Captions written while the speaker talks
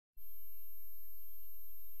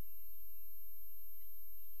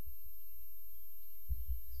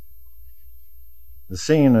The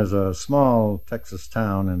scene is a small Texas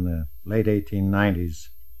town in the late 1890s.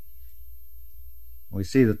 We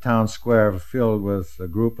see the town square filled with a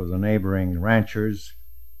group of the neighboring ranchers,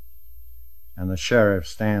 and the sheriff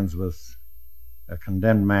stands with a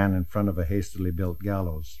condemned man in front of a hastily built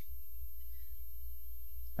gallows.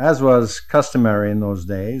 As was customary in those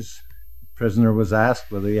days, the prisoner was asked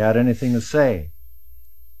whether he had anything to say.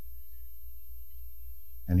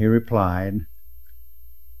 And he replied,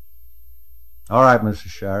 "All right, Mr.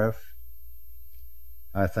 Sheriff,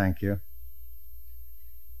 I thank you.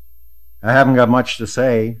 I haven't got much to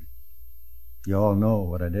say. You all know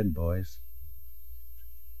what I did, boys.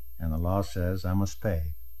 And the law says I must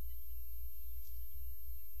pay.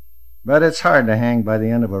 But it's hard to hang by the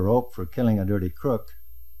end of a rope for killing a dirty crook.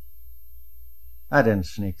 I didn't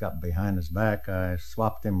sneak up behind his back. I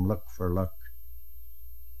swapped him look for look.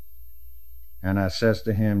 And I says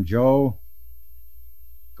to him, 'Joe,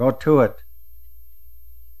 go to it.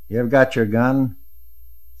 You've got your gun,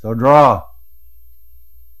 so draw.'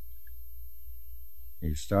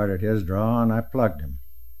 He started his draw, and I plugged him.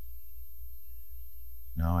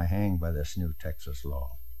 Now I hang by this new Texas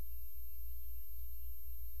law.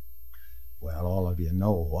 Well, all of you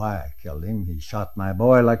know why I killed him. He shot my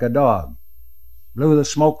boy like a dog, blew the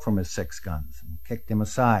smoke from his 6 guns, and kicked him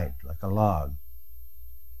aside like a log."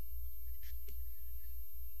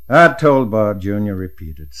 I told Bob Jr.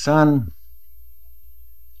 repeated, "Son,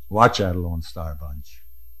 watch that Lone Star bunch."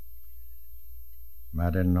 I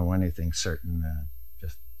didn't know anything certain,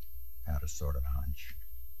 just had a sort of hunch.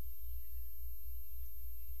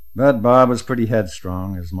 But Bob was pretty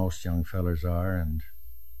headstrong, as most young fellers are, and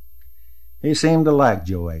he seemed to like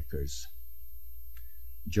Joe Akers.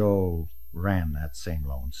 Joe ran that same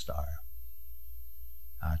Lone Star.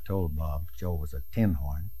 I told Bob Joe was a tin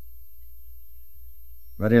horn,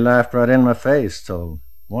 but he laughed right in my face till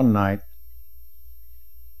one night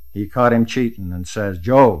he caught him cheating and says,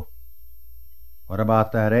 "Joe, what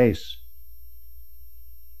about that ace?"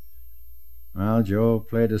 Well, Joe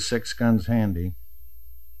played his 6 guns handy,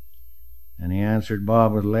 and he answered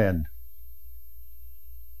Bob with lead.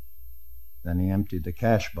 Then he emptied the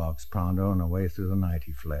cash box pronto, and away through the night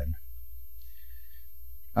he fled.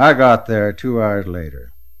 I got there 2 hours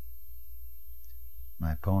later.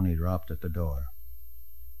 My pony dropped at the door.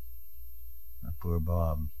 My poor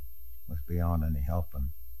Bob was beyond any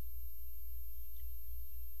helping.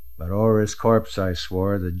 But o'er his corpse I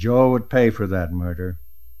swore that Joe would pay for that murder,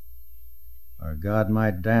 or God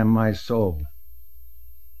might damn my soul.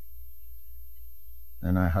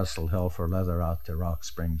 Then I hustled hell for leather out to Rock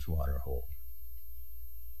Springs Waterhole.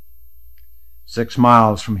 6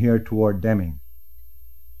 miles from here toward Deming.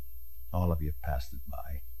 All of you passed it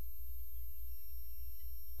by.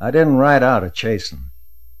 I didn't ride out a chasing,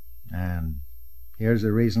 and here's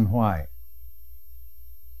the reason why.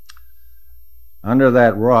 Under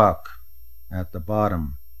that rock at the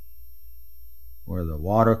bottom, where the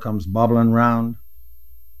water comes bubbling round,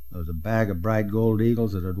 there was a bag of bright gold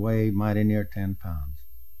eagles that'd weigh mighty near 10 pounds.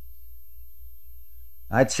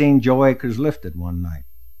 I'd seen Joe Akers lift it one night,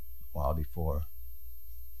 a while before.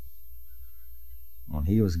 When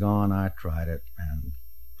he was gone, I tried it, and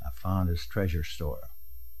I found his treasure store.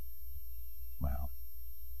 Well,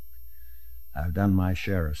 I've done my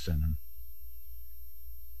share of sinning,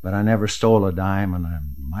 but I never stole a dime, and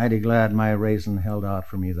I'm mighty glad my raisin held out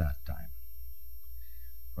for me that time.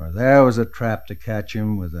 For there was a trap to catch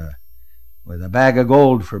him with a bag of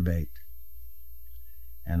gold for bait.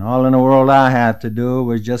 And all in the world I had to do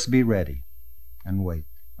was just be ready and wait.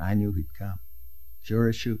 I knew he'd come, sure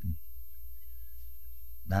as shooting.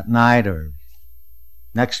 That night, or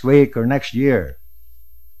next week, or next year.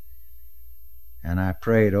 And I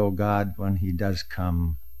prayed, "Oh God, when he does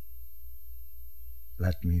come,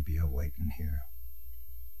 let me be a-waiting here."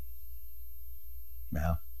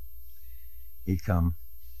 Well, he come.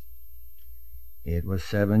 It was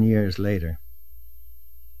 7 years later,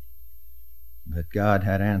 but God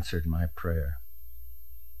had answered my prayer.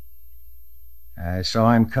 I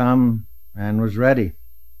saw him come and was ready.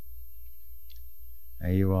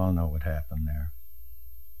 You all know what happened there.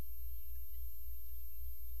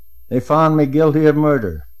 They found me guilty of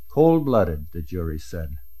murder, cold-blooded, the jury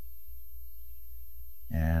said.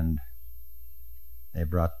 And they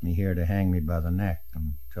brought me here to hang me by the neck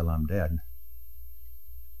until I'm dead.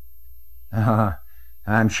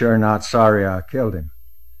 I'm sure not sorry I killed him.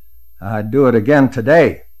 I'd do it again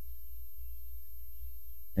today.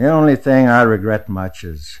 The only thing I regret much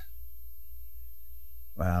is,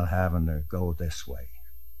 well, having to go this way.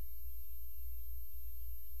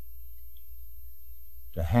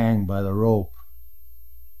 To hang by the rope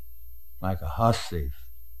like a hoss thief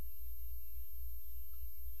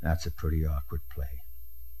That's a pretty awkward play.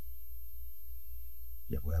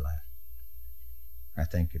 Yeah, well, I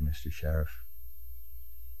thank you, Mr. Sheriff.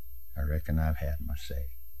 I reckon I've had my say.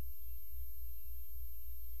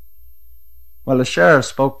 Well, the sheriff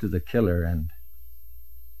spoke to the killer, and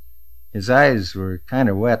his eyes were kind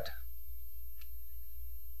of wet.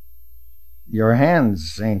 Your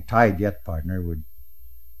hands ain't tied yet, partner.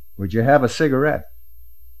 Would you have a cigarette?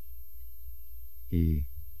 He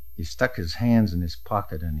stuck his hands in his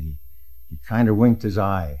pocket, and he kind of winked his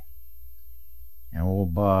eye. And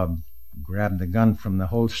old Bob grabbed the gun from the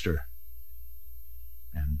holster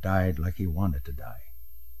and died like he wanted to die.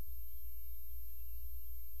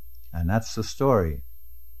 And that's the story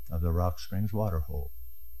of the Rock Springs Waterhole.